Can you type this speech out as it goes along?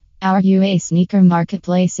Our UA Sneaker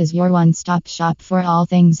Marketplace is your one-stop shop for all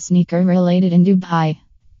things sneaker-related in Dubai.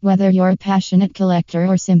 Whether you're a passionate collector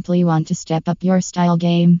or simply want to step up your style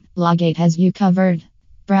game, Logate has you covered.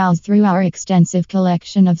 Browse through our extensive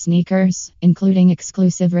collection of sneakers, including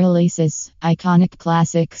exclusive releases, iconic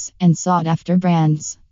classics, and sought-after brands.